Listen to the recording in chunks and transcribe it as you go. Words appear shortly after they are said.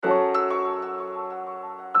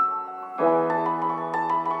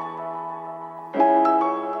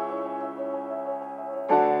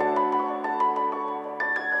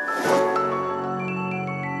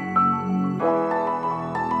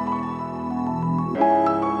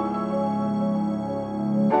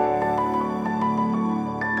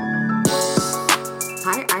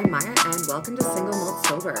welcome to Single Malt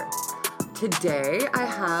Sober. Today I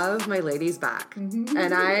have my ladies back, and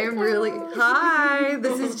I'm really, hi,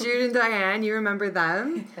 this is Jude and Diane, you remember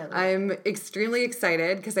them? Hello. I'm extremely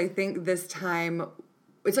excited because I think this time,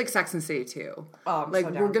 it's like Sex and the City 2. Oh, I'm like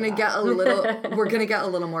so down we're for gonna that. get a little, we're gonna get a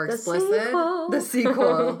little more explicit. The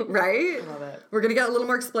sequel, right? Love it. We're gonna get a little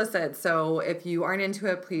more explicit. So if you aren't into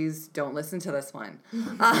it, please don't listen to this one.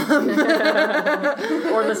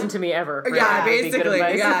 Or listen to me ever. Right? Yeah, That'd be good basically.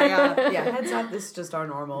 advice. Yeah. Yeah, heads up, this is just our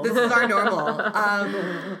normal. This is our normal.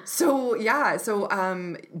 So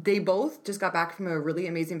they both just got back from a really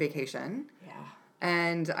amazing vacation. Yeah.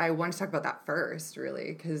 And I want to talk about that first,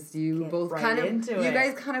 really, because you Get both right kind of, into you it.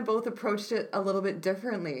 guys kind of both approached it a little bit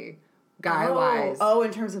differently, guy-wise. Oh,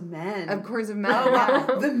 in terms of men. Of course, of men. Oh,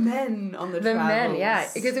 wow. The men on the The men, travels. yeah.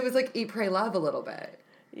 Because it was like Eat, Pray, Love a little bit.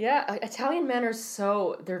 Yeah, Italian men are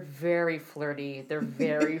they're very flirty. They're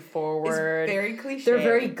very forward. It's very cliche. They're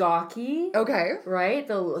very gawky. Okay. Right?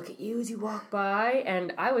 They'll look at you as you walk by,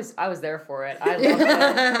 and I was there for it. I loved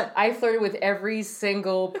it. I flirted with every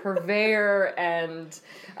single purveyor and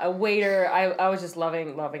a waiter. I was just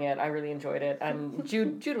loving it. I really enjoyed it. And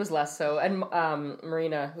Jude was less so, and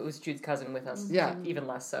Marina, who was Jude's cousin with us, Yeah. even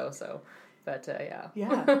less so. So, but yeah.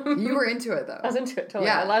 Yeah. You were into it, though. I was into it totally.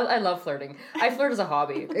 Yeah. I love flirting. I flirt as a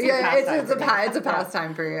hobby. Yeah, it's a pastime.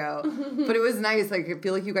 pastime for you. But it was nice. Like, I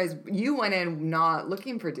feel like you went in not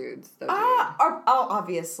looking for dudes, though.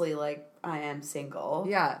 Obviously, like, I am single.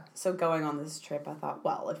 Yeah. So going on this trip, I thought,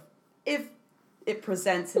 well, if it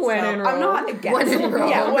presents itself, When in I'm Rome. not against When in it. Rome,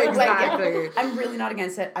 Yeah, exactly. I'm really not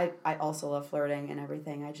against it. I also love flirting and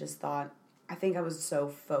everything. I just thought, I think I was so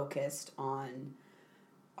focused on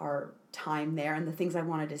our time there and the things I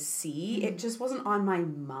wanted to see. It just wasn't on my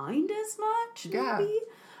mind as much, maybe.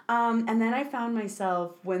 Yeah. And then I found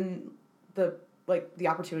myself when the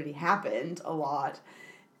opportunity happened a lot,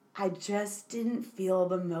 I just didn't feel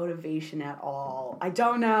the motivation at all. I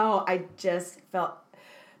don't know. I just felt,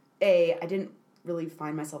 I didn't really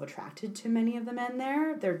find myself attracted to many of the men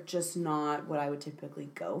there. They're just not what I would typically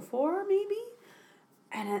go for, maybe.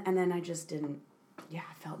 And then I just didn't,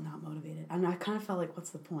 I felt not motivated. And I kind of felt like,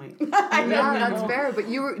 what's the point? Yeah, that's fair. But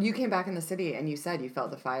you came back in the city and you said you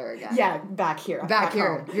felt the fire again. Yeah, back here. Back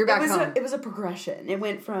here. Home. You're back home. It was a progression. It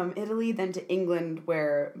went from Italy then to England,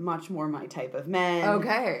 where much more my type of men.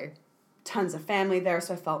 Okay. Tons of family there,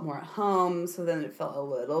 so I felt more at home. So then it felt a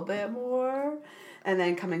little bit more. And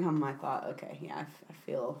then coming home, I thought, okay, I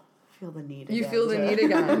feel the need again. You feel the need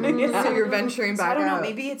again. Yeah. So you're venturing back I don't know. out.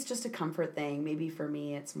 Maybe it's just a comfort thing. Maybe for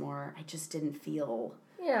me, it's more, I just didn't feel...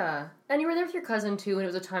 Yeah, and you were there with your cousin too, and it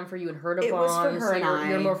was a time for you and her to bond. It was for her so and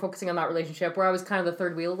you're I. more focusing on that relationship. Where I was kind of the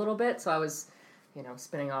third wheel a little bit, so I was,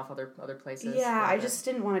 spinning off other places. Yeah, I But, just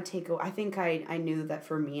didn't want to take... I think I knew that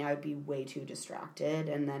for me, I would be way too distracted,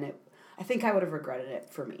 and then I think I would have regretted it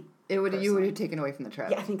for me. You would have taken away from the trip.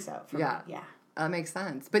 Yeah, I think so. For me. Yeah. That makes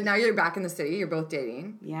sense. But now you're back in the city. You're both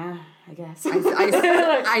dating. Yeah, I guess. I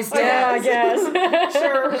still, Yeah, I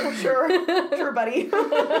guess. Sure, buddy.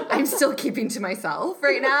 I'm still keeping to myself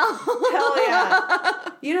right now. Hell yeah.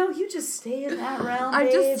 You just stay in that realm, I'm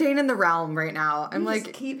babe. just staying in the realm right now. I'm You like,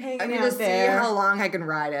 just keep hanging I'm out going to see there. how long I can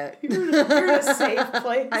ride it. You're in a safe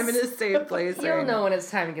place. I'm in a safe place You'll right know now. when it's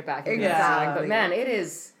time to get back into Exactly. that. But man,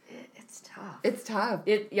 it's tough. It's tough.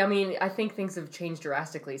 I think things have changed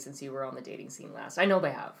drastically since you were on the dating scene last. I know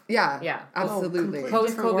they have. Yeah. Yeah. Absolutely. completely.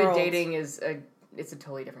 Post-COVID world. dating it's a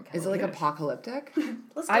totally different kind Is it of like fish. apocalyptic?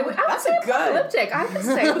 Let's go. I would That's say a good apocalyptic. I would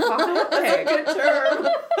say apocalyptic. good term.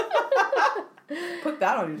 Put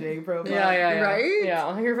that on your dating profile. Yeah. Right? Yeah,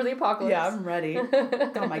 I'm here for the apocalypse. Yeah, I'm ready.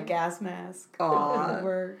 Got my gas mask. Aw. It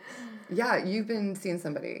works. Yeah, you've been seeing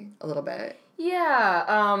somebody a little bit. Yeah,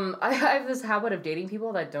 I have this habit of dating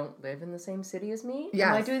people that don't live in the same city as me. Yes.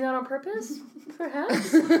 Am I doing that on purpose?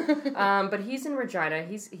 Perhaps. But he's in Regina.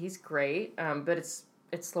 He's great. But it's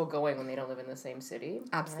slow going when they don't live in the same city.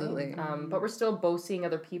 Absolutely. Right? But we're still both seeing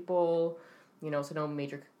other people. So no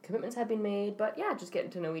major commitments have been made. But yeah, just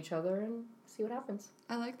getting to know each other and see what happens.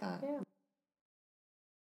 I like that. Yeah.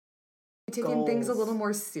 Taking things a Goals. little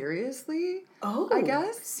more seriously. Oh, I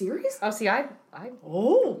guess. Serious? Oh, see, I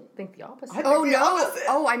Oh. think the opposite. I- Oh the no! opposite.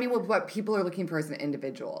 Oh, I mean, what people are looking for as an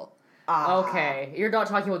individual. Okay, you're not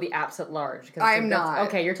talking about the apps at large. 'Cause I'm that's- not.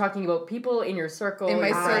 Okay, you're talking about people in your circle. In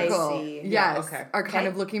my I circle, see. yes, Yeah, okay. are kind Okay.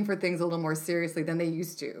 of looking for things a little more seriously than they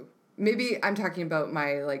used to. Maybe I'm talking about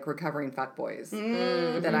my recovering fuckboys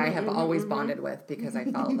that I have always bonded with because I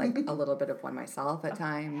felt like a little bit of one myself at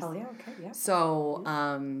times. Hell yeah, okay, yeah. So,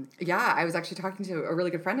 I was actually talking to a really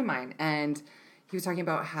good friend of mine, and he was talking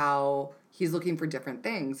about how he's looking for different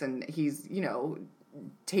things, and he's,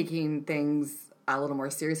 taking things a little more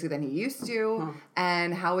seriously than he used to,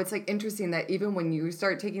 and how it's like interesting that even when you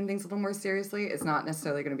start taking things a little more seriously, it's not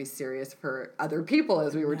necessarily going to be serious for other people,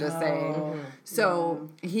 as we were just saying. So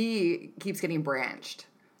he keeps getting branched.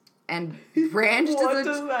 And branched What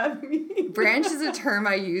does that mean? Branched is a term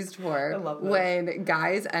I used I for love this. when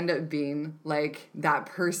guys end up being like that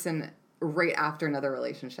person right after another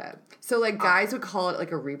relationship. So like guys would call it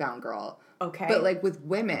like a rebound girl. Okay. But like with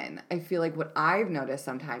women, I feel like what I've noticed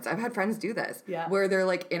sometimes, I've had friends do this, where they're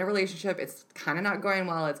like in a relationship, it's kind of not going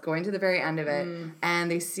well, it's going to the very end of it, and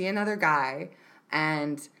they see another guy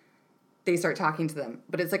and they start talking to them.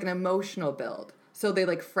 But it's like an emotional build. So they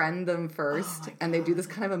like friend them first, and they do this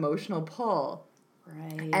kind of emotional pull.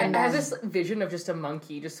 Right. And I have this vision of just a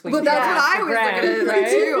monkey just swinging. Well, that's what I was looking at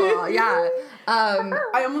too. Yeah.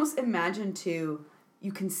 I almost imagine too,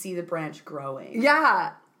 you can see the branch growing.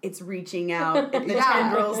 Yeah. It's reaching out, the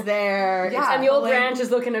tendrils there. Yeah. And the old branch is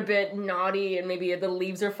looking a bit naughty, and maybe the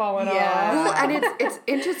leaves are falling off. Well, and it's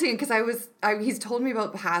interesting because he's told me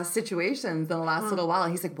about past situations in the last little while,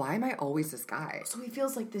 and he's like, why am I always this guy? So he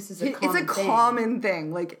feels like this is a common It's a thing. common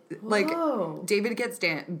thing. Like Whoa. David gets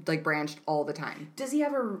branched all the time. Does he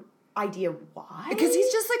have a idea why? Because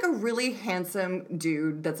he's just like a really handsome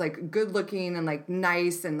dude that's like good looking and like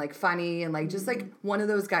nice and like funny and like just like one of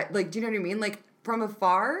those guys. Like, do you know what I mean? Like from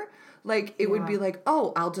afar, like it would be like,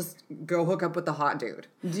 oh, I'll just go hook up with the hot dude.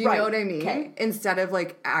 Do you know what I mean? Okay. Instead of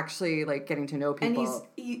like actually like getting to know people. And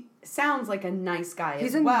he sounds like a nice guy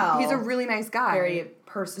He's as well. He's a really nice guy. very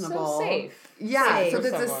personable. So safe. Yeah, safe so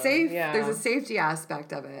there's for a someone. safe, Yeah. there's a safety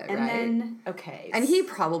aspect of it, And right? then And he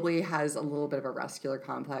probably has a little bit of a muscular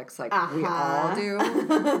complex, like we all do.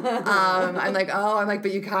 I'm like,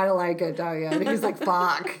 but you kind of like it, don't you? And he's like,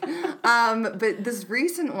 fuck. But this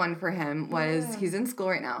recent one for him was he's in school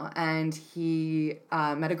right now, and he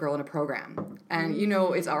met a girl in a program, and you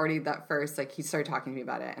know it's already that first like he started talking to me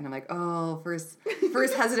about it, and I'm like, oh, first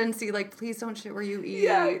hesitancy, like please don't shit where you eat.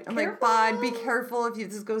 Yeah, I'm like, bud, be careful if you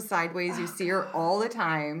just go sideways. You see her all the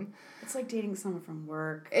time. it's like dating someone from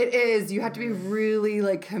work. It is. You have to be really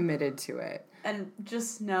like committed to it. And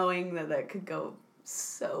just knowing that could go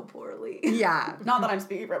so poorly. Yeah. Not that I'm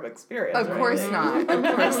speaking from experience. Of or course anything. not.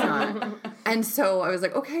 Of course not. And so I was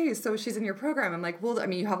like, okay, so she's in your program. I'm like, well, I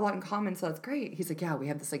mean, you have a lot in common, so that's great. He's like, yeah, we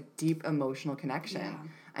have this like deep emotional connection. Yeah.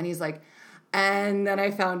 And he's like, and then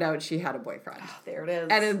I found out she had a boyfriend. There it is.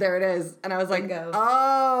 And then there it is. And I was like, Bingo.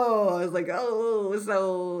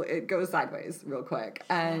 so it goes sideways real quick.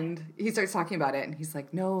 And he starts talking about it, and he's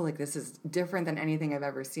like, no, like, this is different than anything I've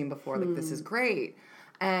ever seen before. Like, this is great.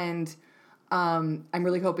 And I'm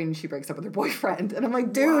really hoping she breaks up with her boyfriend. And I'm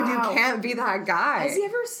like, dude, Wow. you can't be that guy. Has he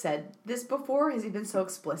ever said this before? Has he been so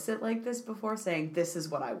explicit like this before, saying, this is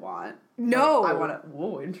what I want? No. Like, I want to...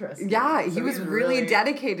 Whoa, interesting. Yeah, he So was he's really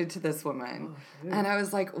dedicated to this woman. And I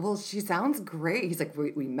was like, well, she sounds great. He's like,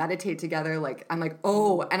 we meditate together. Like, I'm like,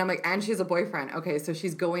 oh, and I'm like, and she has a boyfriend. Okay, so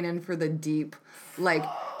she's going in for the deep, like,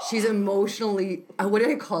 she's emotionally, what did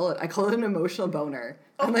I call it? I call it an emotional boner.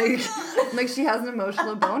 I'm like she has an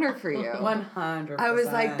emotional boner for you. 100%. I was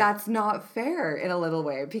like, that's not fair in a little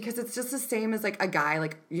way, because it's just the same as like a guy,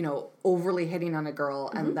 like, you know, overly hitting on a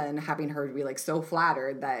girl and then having her be like so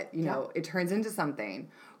flattered that, you know, it turns into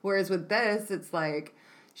something. Whereas with this, it's like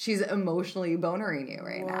she's emotionally bonering you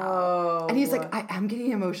right now. And he's like, I am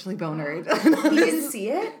getting emotionally bonered. He didn't see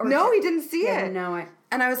it? Or No, he didn't see it. No,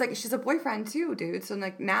 And I was like, she's a boyfriend too, dude. So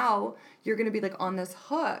like now you're gonna be like on this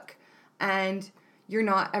hook, and you're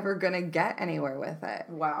not ever gonna get anywhere with it.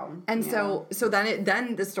 Wow. And so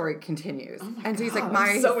then the story continues. And so he's like, God,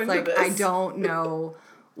 I'm so into like, this. I don't know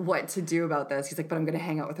what to do about this. He's like, but I'm gonna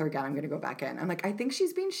hang out with her again. I'm gonna go back in. I'm like, I think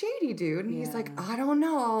she's being shady, dude. And he's like, I don't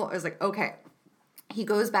know. I was like, okay. He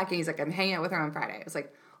goes back in. He's like, I'm hanging out with her on Friday. I was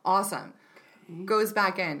like, awesome. Okay. Goes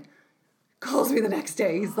back in. Calls me the next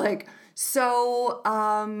day. He's like, so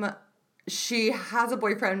she has a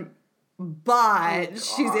boyfriend, but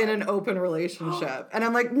she's in an open relationship. And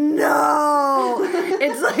I'm like, no.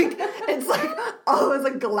 It's like, oh, it's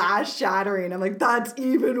like glass shattering. I'm like, that's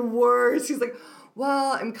even worse. He's like,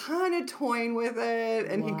 well, I'm kind of toying with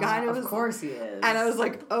it. And he kind of was. Of course he is. And I was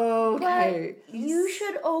like, okay. But you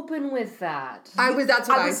should open with that. That's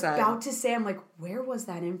what I was said. about to say, I'm like, where was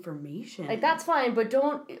that information? Like, that's fine, but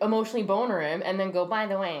don't emotionally boner him and then go, by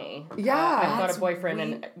the way, Yeah. I've got That's a boyfriend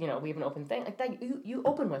weird. and, you know, we have an open thing. Like, that, you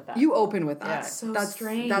open with that. You open with that. Yeah. So that's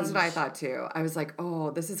strange. That's what I thought too. I was like,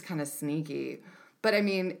 oh, this is kind of sneaky. But I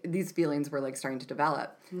mean, these feelings were like starting to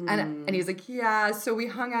develop. And he's like, yeah, so we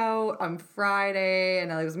hung out on Friday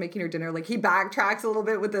and I was making her dinner. Like he backtracks a little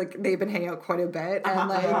bit with they've been hanging out quite a bit. And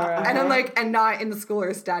like, and I'm like, and not in the school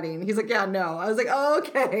or studying. He's like, yeah, no. I was like, oh,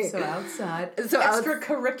 okay. So outside. So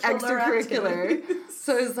extracurricular.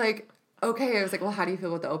 So I was like, okay. I was like, well, how do you feel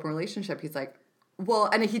about the open relationship? He's like, well,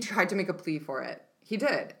 and he tried to make a plea for it. He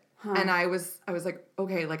did. And I was like,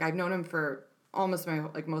 okay, like I've known him for almost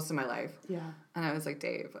most of my life. Yeah. And I was like,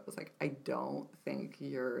 Dave, I was like, I don't think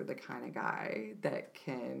you're the kind of guy that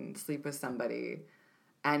can sleep with somebody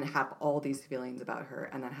and have all these feelings about her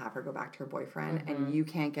and then have her go back to her boyfriend and you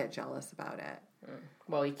can't get jealous about it.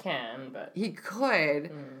 Well, he can, but... He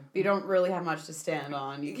could. You don't really have much to stand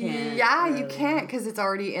on. You can't. Yeah, really. You can't because it's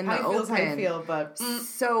already in the open. How you feel, but...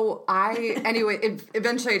 So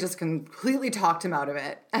eventually I just completely talked him out of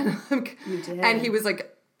it. And, You did. And he was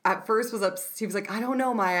like, at first he was like, I don't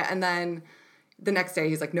know, Maya. And then the next day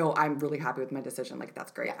he's like, no, I'm really happy with my decision. Like,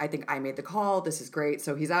 that's great. I think I made the call. This is great.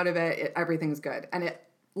 So he's out of it. Everything's good. And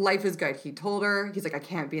life is good. He told her, he's like, I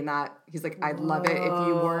can't be in that. He's like, I'd love it if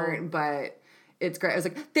you weren't, but it's great. I was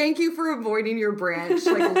like, thank you for avoiding your branch,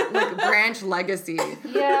 like branch legacy.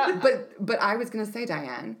 Yeah. But I was going to say,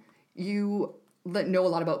 Diane, you know a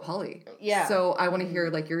lot about poly. Yeah. So I want to hear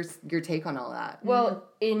like your take on all that. Well,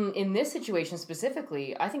 in this situation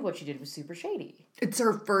specifically, I think what she did was super shady. It's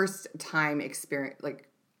her first time experience, like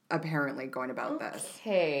apparently going about this.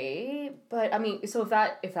 Okay, but I mean, so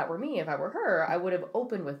if that were me, if I were her, I would have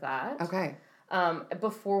opened with that. Okay.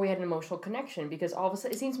 Before we had an emotional connection, because all of a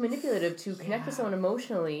sudden it seems manipulative to connect with someone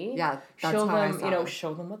emotionally. Yeah, that's show how I them, saw.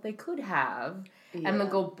 Show them what they could have, and then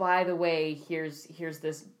go. By the way, here's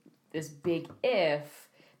this big if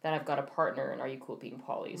that I've got a partner, and are you cool with being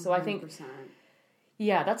poly? So 100%. I think,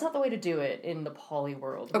 yeah, that's not the way to do it in the poly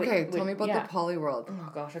world. Okay, tell me about the poly world.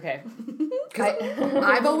 Oh gosh, okay. Because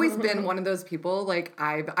I've always been one of those people. Like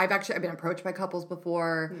I've been approached by couples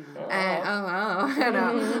before, and I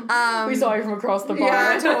know. We saw you from across the bar.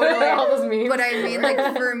 Yeah, totally. All those memes. But I mean,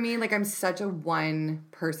 like for me, like I'm such a one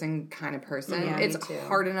person kind of person. Yeah, it's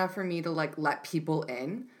hard enough for me to like let people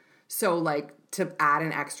in. So like to add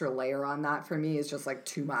an extra layer on that for me is just like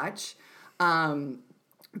too much.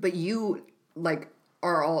 But you like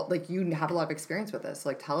are all like you have a lot of experience with this.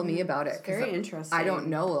 Like tell me about it. It's very interesting. I don't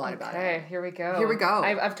know a lot about it. Okay, here we go. Here we go.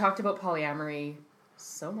 I've talked about polyamory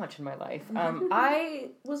so much in my life. I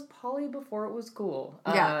was poly before it was cool.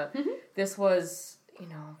 Yeah. This was, 15.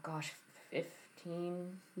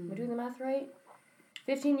 Am I doing the math right?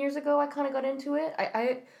 15 years ago, I kind of got into it.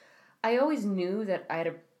 I always knew that I had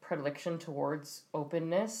a predilection towards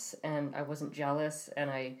openness, and I wasn't jealous, and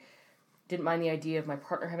I didn't mind the idea of my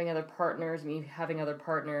partner having other partners, me having other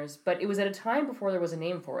partners, but it was at a time before there was a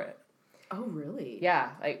name for it. Oh, really?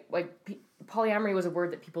 Yeah, polyamory was a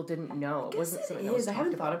word that people didn't know. It wasn't something that was talked I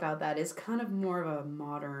haven't about. thought about that. It's kind of more of a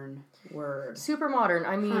modern word. Super modern.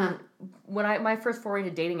 I mean, when my first foray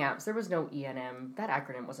into dating apps, there was no ENM. That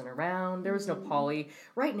acronym wasn't around. There was no poly.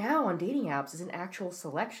 Right now on dating apps is an actual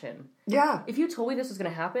selection. Yeah. If you told me this was going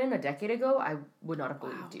to happen a decade ago, I would not have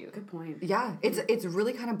believed you. Good point. Yeah, it's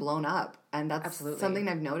really kind of blown up, and that's Absolutely. something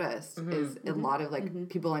I've noticed is a lot of like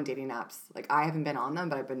people on dating apps. Like I haven't been on them,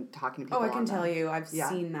 but I've been talking to people. Oh, I can on tell them. you, I've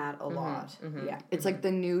seen that a lot. Yeah, It's like the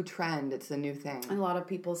new trend. It's the new thing. and a lot of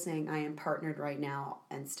people saying I am partnered right now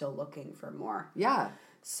and still looking for more. Yeah,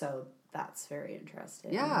 So that's very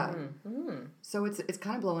interesting. yeah. So it's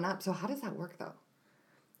kind of blowing up. So how does that work though?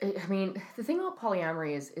 I mean, the thing about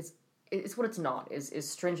polyamory is it's what it's not, is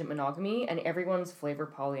stringent monogamy, and everyone's flavor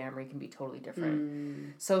of polyamory can be totally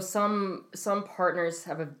different. So some partners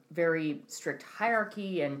have a very strict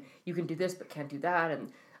hierarchy, and you can do this but can't do that,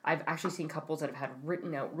 and I've actually seen couples that have had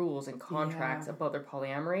written out rules and contracts about their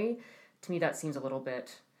polyamory. To me, that seems a little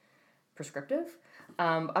bit prescriptive.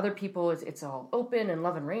 Other people, it's all open and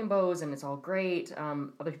love and rainbows, and it's all great.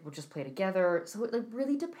 Other people just play together. So it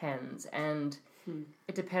really depends, and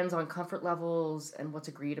it depends on comfort levels and what's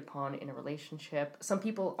agreed upon in a relationship. Some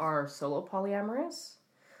people are solo polyamorous,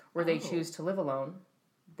 where they choose to live alone.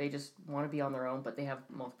 They just want to be on their own, but they have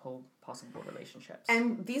multiple possible relationships.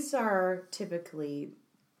 And these are typically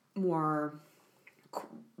more,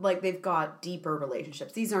 like they've got deeper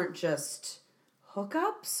relationships. These aren't just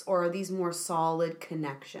hookups, or are these more solid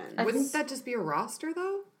connections? Wouldn't that just be a roster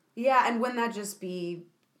though? Yeah, and wouldn't that just be,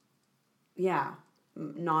 I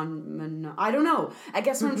don't know. I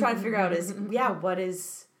guess what I'm trying to figure out is, what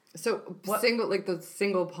is... So the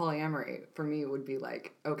single polyamory for me would be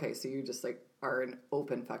like, okay, so you just like are an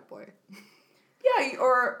open fuckboy. Yeah,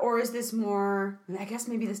 or is this more, I guess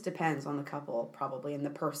maybe this depends on the couple, probably, and the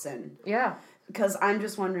person. Yeah. Because I'm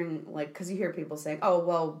just wondering, like, because you hear people saying, oh,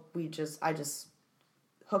 well, I just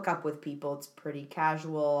hook up with people. It's pretty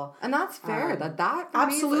casual. And that's fair. For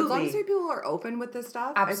absolutely. me, as long as people are open with this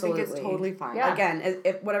stuff, Absolutely. I think it's totally fine. Yeah. Again,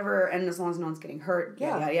 if whatever, and as long as no one's getting hurt,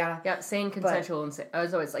 yada. Yeah, sane, consensual, and sane.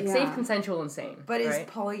 It's always like safe, consensual, and sane. But right? is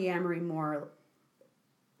polyamory more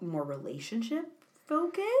relationship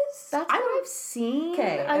focused? That's what I've seen.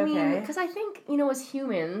 Okay, I mean, because I think, as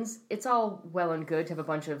humans, it's all well and good to have a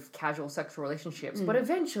bunch of casual sexual relationships, but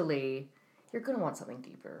eventually, you're going to want something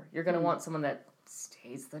deeper. You're going to want someone that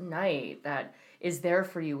stays the night, that is there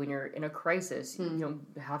for you when you're in a crisis,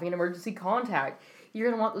 having an emergency contact. You're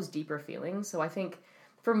going to want those deeper feelings. So I think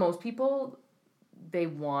for most people, they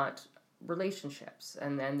want relationships,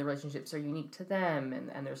 and then the relationships are unique to them,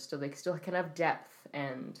 and they still can have depth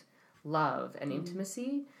and love and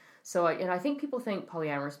intimacy. So I think people think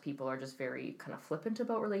polyamorous people are just very kind of flippant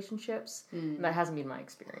about relationships, and that hasn't been my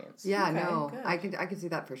experience. Yeah, Okay, no, good. I could see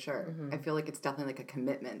that for sure. I feel like it's definitely like a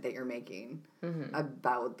commitment that you're making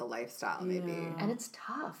about the lifestyle, maybe. And it's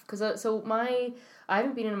tough because I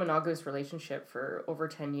haven't been in a monogamous relationship for over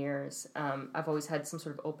 10 years. I've always had some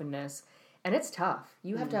sort of openness. And it's tough.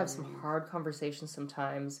 You have to have some hard conversations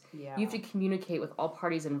sometimes. Yeah. You have to communicate with all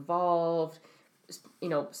parties involved,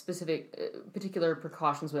 particular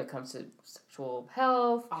precautions when it comes to sexual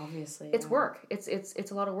health. Obviously. It's work. It's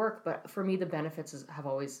a lot of work, but for me the benefits have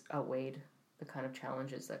always outweighed the kind of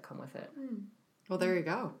challenges that come with it. Well, there you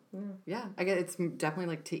go. Yeah. I get it's definitely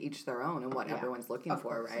like to each their own and what everyone's looking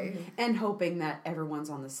for, right? And hoping that everyone's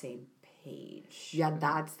on the same page. Yeah,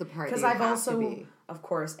 that's the part. Because I've also, of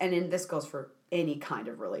course, and this goes for any kind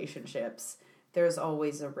of relationships, there's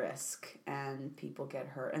always a risk and people get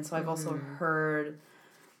hurt. And so I've also heard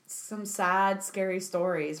some sad, scary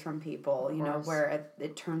stories from people, where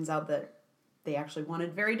it turns out that they actually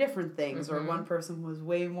wanted very different things, or one person was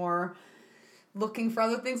way more looking for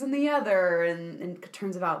other things than the other. And it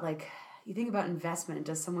turns out, like, you think about investment,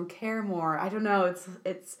 does someone care more? I don't know.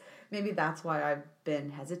 It's maybe that's why I've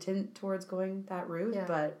been hesitant towards going that route,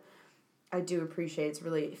 but I do appreciate it's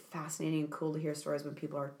really fascinating and cool to hear stories when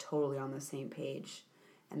people are totally on the same page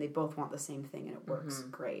and they both want the same thing and it works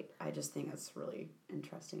great. I just think that's really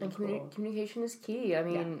interesting and cool. Communication is key. I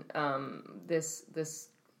mean, this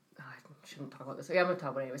I shouldn't talk about this. Yeah, I'm going to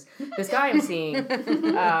talk about it anyways. This guy I'm seeing,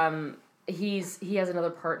 he has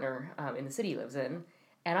another partner in the city he lives in,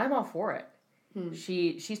 and I'm all for it.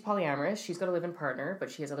 She's polyamorous. She's got a live-in partner, but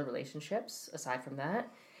she has other relationships aside from that,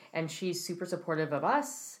 and she's super supportive of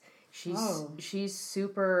us. She's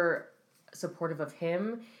super supportive of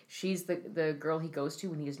him. She's the girl he goes to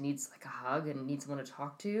when he just needs like a hug and needs someone to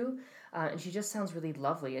talk to, and she just sounds really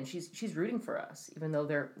lovely. And she's rooting for us, even though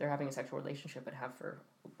they're having a sexual relationship and have for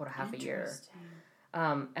about a half a year.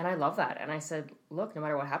 And I love that. And I said, look, no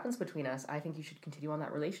matter what happens between us, I think you should continue on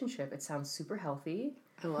that relationship. It sounds super healthy.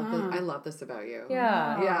 I love this about you.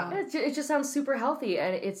 Yeah. It just sounds super healthy,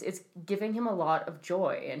 and it's giving him a lot of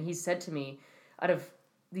joy. And he said to me, out of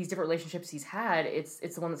these different relationships he's had, it's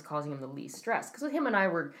the one that's causing him the least stress. Because with him and I,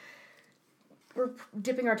 we're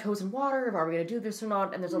dipping our toes in water. Are we going to do this or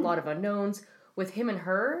not? And there's a lot of unknowns. With him and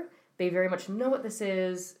her, they very much know what this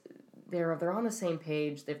is. They're on the same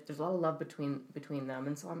page. There's a lot of love between them,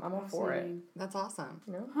 and so I'm all for it. That's awesome.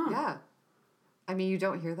 Yeah. I mean, you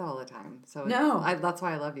don't hear that all the time. So that's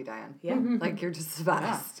why I love you, Diane. Yeah. Like, you're just the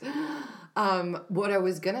best. What I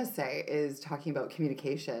was going to say is talking about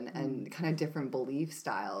communication and kind of different belief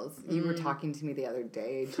styles. You were talking to me the other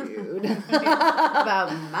day, Jude.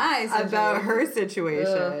 About my situation. About her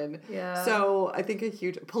situation. Yeah. So I think a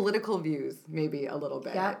huge political views, maybe a little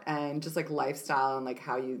bit. Yep. And just like lifestyle and like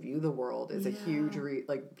how you view the world is a huge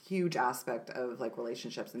huge aspect of like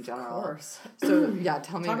relationships in general. Of course. So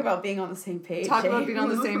tell me. Talk about being on the same page. Talk about being on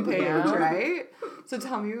the same page, right? So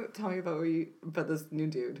tell me about this new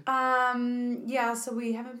dude. So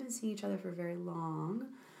we haven't been seeing each other for very long,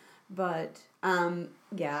 but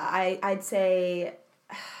I'd say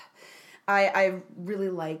I really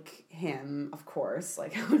like him, of course.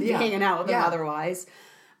 Like, I would be hanging out with him otherwise.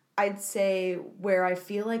 I'd say where I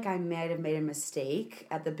feel like I might have made a mistake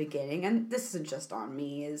at the beginning, and this isn't just on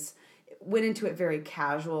me, is went into it very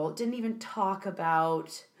casual, didn't even talk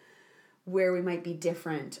about where we might be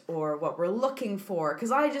different or what we're looking for,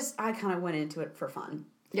 because I kind of went into it for fun.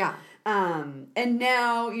 Yeah. And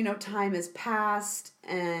now, time has passed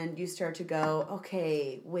and you start to go,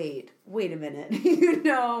 okay, wait a minute.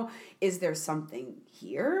 Is there something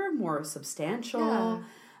here more substantial?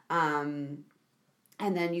 Yeah.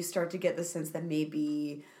 And then you start to get the sense that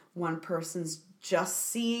maybe one person's just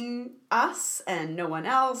seeing us and no one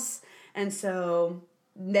else. And so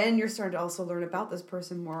then you're starting to also learn about this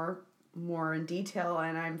person more in detail,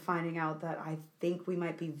 and I'm finding out that I think we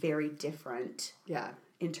might be very different Yeah.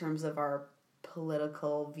 in terms of our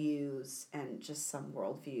political views and just some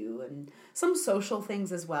worldview and some social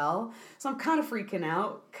things as well. So I'm kind of freaking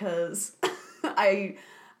out because I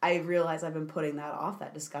realize I've been putting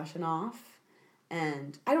that discussion off.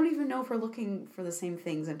 And I don't even know if we're looking for the same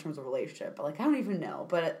things in terms of relationship. But I don't even know.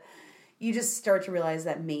 But you just start to realize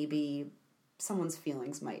that maybe someone's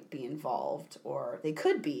feelings might be involved, or they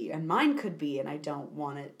could be, and mine could be, and I don't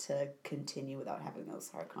want it to continue without having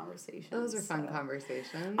those hard conversations. Those are fun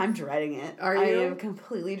conversations. I'm dreading it. Are you? I am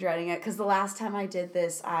completely dreading it, because the last time I did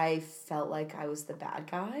this, I felt like I was the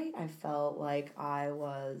bad guy. I felt like I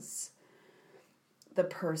was the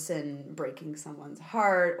person breaking someone's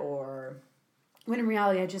heart, or when in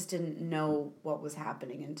reality I just didn't know what was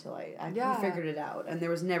happening until I figured it out. And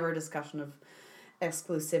there was never a discussion of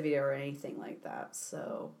exclusivity or anything like that.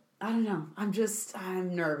 So I don't know.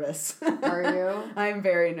 I'm nervous. Are you? I'm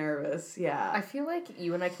very nervous. Yeah. I feel like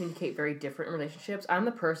you and I communicate very different in relationships. I'm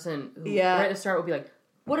the person who right at the start will be like,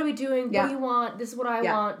 "What are we doing? What do you want? This is what I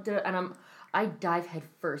want." And I dive head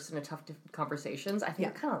first into tough conversations. I think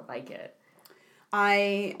I kind of like it.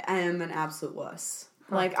 I am an absolute wuss.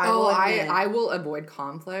 I will avoid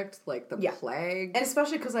conflict like the plague. And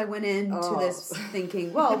especially because I went into this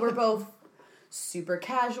thinking, well, we're both super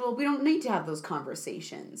casual. We don't need to have those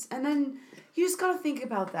conversations. And then you just got to think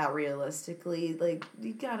about that realistically. Like,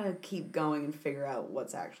 you got to keep going and figure out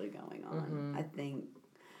what's actually going on. Mm-hmm.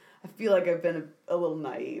 I feel like I've been a little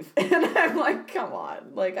naive. And I'm like, come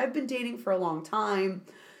on. Like, I've been dating for a long time.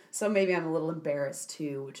 So maybe I'm a little embarrassed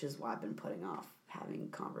too, which is why I've been putting off having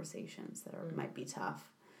conversations that might be tough.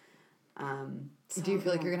 Do you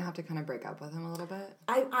feel like you're gonna have to kind of break up with him a little bit?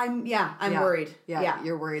 I'm worried. Yeah,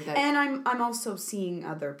 you're worried that. And I'm also seeing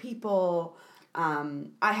other people. I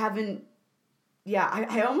haven't. Yeah,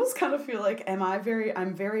 I almost kind of feel like I'm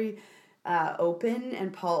very open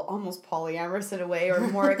and almost polyamorous in a way, or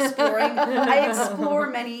more exploring. I explore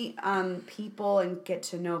many people and get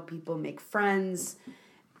to know people, make friends.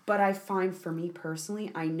 But I find for me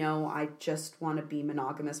personally, I know I just want to be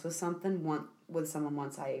monogamous with someone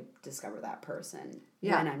once I discover that person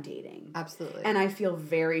when I'm dating. Absolutely. And I feel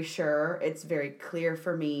very sure, it's very clear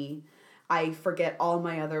for me. I forget all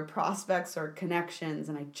my other prospects or connections,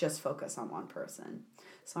 and I just focus on one person.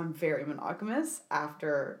 So I'm very monogamous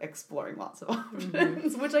after exploring lots of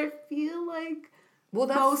options, which I feel like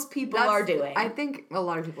most people are doing. I think a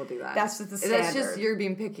lot of people do that. That's just the standard. That's just you're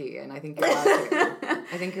being picky, and I think you're allowed to.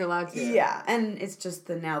 I think you're allowed to. Yeah, and it's just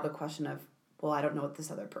the question of, well, I don't know what this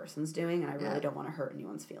other person's doing, and I really don't want to hurt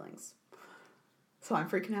anyone's feelings. So I'm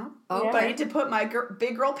freaking out. Oh, but I need to put my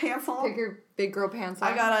big girl pants on. Put your big girl pants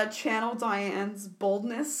on. I gotta channel Diane's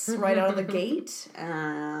boldness right out of the gate.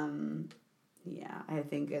 Yeah, I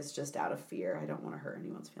think it's just out of fear. I don't want to hurt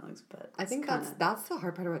anyone's feelings, but I think that's the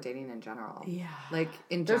hard part about dating in general. Yeah, like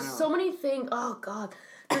in general, there's so many things. Oh God,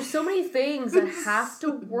 there's so many things that have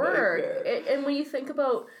to work. And when you think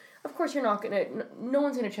about, of course, you're not gonna. No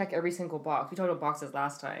one's gonna check every single box. We talked about boxes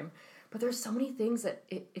last time, but there's so many things that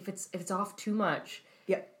if it's off too much,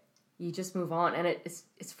 you just move on, and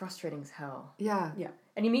it's frustrating as hell. Yeah.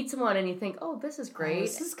 And you meet someone and you think, oh, this is great. Oh,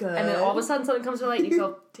 this is good. And then all of a sudden something comes to light and you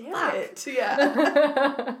go, damn it.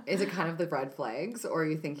 Yeah. Is it kind of the red flags, or are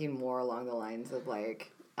you thinking more along the lines of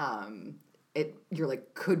like, you're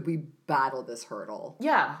like, could we battle this hurdle?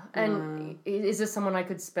 Yeah. And is this someone I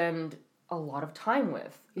could spend a lot of time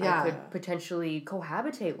with? Yeah. I could potentially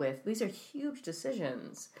cohabitate with. These are huge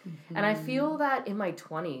decisions. Mm-hmm. And I feel that in my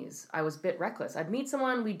 20s, I was a bit reckless. I'd meet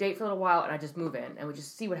someone, we'd date for a little while, and I'd just move in, and we'd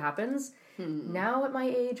just see what happens. Now at my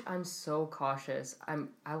age, I'm so cautious.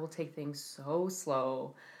 I will take things so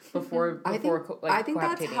slow before I think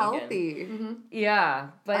that's healthy. Mm-hmm. Yeah,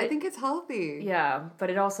 but I think it's healthy. Yeah, but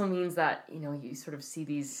it also means that you sort of see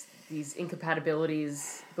these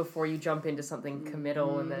incompatibilities before you jump into something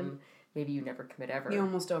committal, and then maybe you never commit ever. You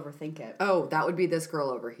almost overthink it. Oh, that would be this girl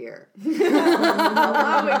over here. Hello,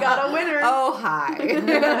 we got a winner. Oh, hi.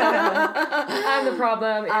 I'm the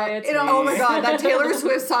problem. Oh my God, that Taylor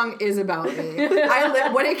Swift song is about me.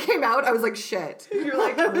 When it came out, I was like, shit. You're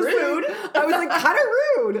like, rude. I was like, kind of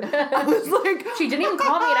rude. I was like, she didn't even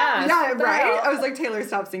call me an ass. Yeah, right? I was like, Taylor,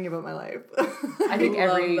 stop singing about my life. I think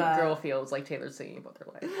every girl feels like Taylor's singing about their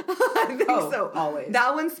life. I think so. Always.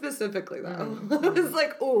 That one specifically, though. I was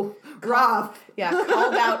like, oh, rough. Yeah,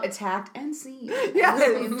 called out, attacked, and seen at the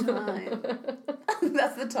same time.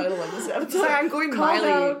 That's the title of this episode. So I'm going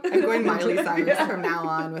Miley Cyrus from now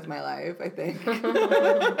on with my life, I think.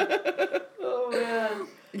 Oh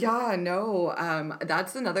Yeah, no.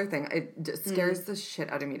 That's another thing. It just scares the shit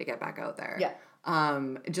out of me to get back out there. Yeah.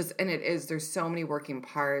 There's so many working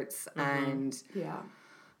parts, and Yeah.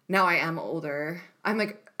 now I am older. I'm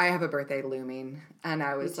like, I have a birthday looming, and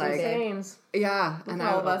I was like, Sames. yeah, and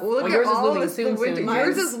all of us. look Well, at yours is all looming this, soon, the winter. soon.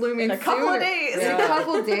 Yours Mine's is looming in a couple of sooner. days. In a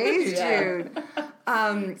couple of days, Yeah. dude.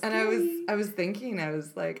 And I was thinking, I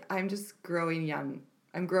was like, I'm just growing young.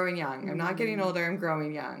 I'm growing young. I'm not getting older. I'm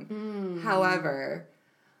growing young. However,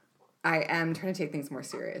 I am trying to take things more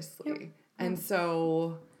seriously. And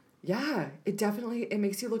so, yeah, it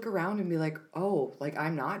makes you look around and be like, oh, like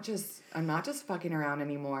I'm not just fucking around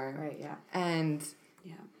anymore. Right, yeah. And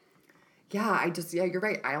Yeah. you're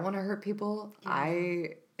right. I don't want to hurt people. Yeah.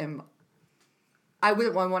 I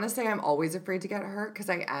want to say I'm always afraid to get hurt because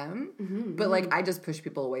I am, but like I just push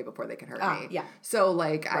people away before they can hurt me. Yeah. So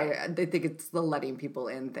like I think it's the letting people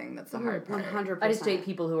in thing that's the hard part. 100%. I just date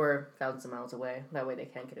people who are thousands of miles away. That way they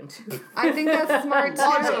can't get into. I think that's smart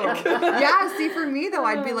too. Yeah. See, for me though,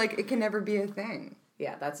 I'd be like, it can never be a thing.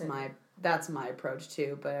 Yeah, that's my approach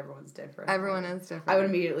too, but everyone's different. Everyone is different. I would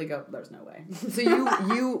immediately go, there's no way.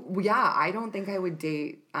 So I don't think I would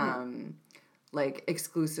date like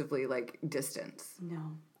exclusively like distance. No.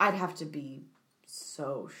 I'd have to be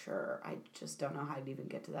so sure. I just don't know how I'd even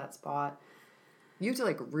get to that spot. You have to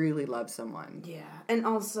like really love someone. Yeah. And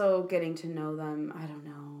also getting to know them,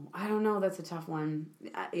 I don't know, that's a tough one.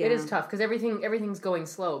 Yeah. It is tough because everything's going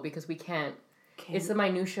slow because we can't. It's the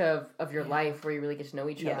minutia of your life where you really get to know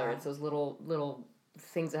each other. It's those little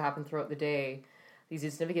things that happen throughout the day. These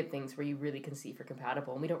significant things where you really can see if you're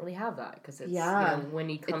compatible, and we don't really have that because it's when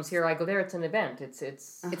he comes here, I go there. It's an event. It's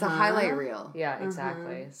a highlight reel. Yeah,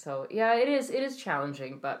 exactly. So yeah, it is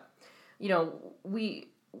challenging, but we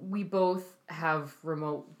both have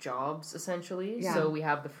remote jobs essentially, so we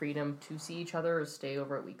have the freedom to see each other or stay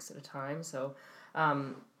over at weeks at a time. So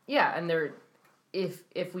and there,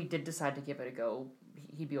 if we did decide to give it a go,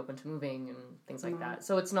 he'd be open to moving and things like that.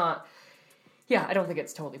 So it's not. Yeah, I don't think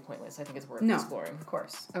it's totally pointless. I think it's worth exploring. Of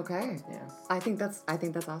course. Okay. Yeah. I think that's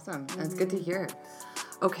awesome. That's good to hear.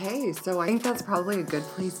 Okay, so I think that's probably a good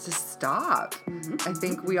place to stop. I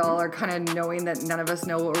think we all are kind of knowing that none of us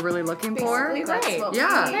know what we're really looking for. Great. That's what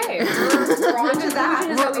Okay. we're on to that.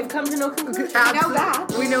 Is that we've come to no conclusion.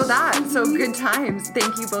 Absolutely. We know that. So good times.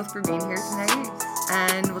 Thank you both for being here tonight.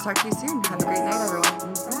 And we'll talk to you soon. Have a great night,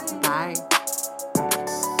 everyone. Bye.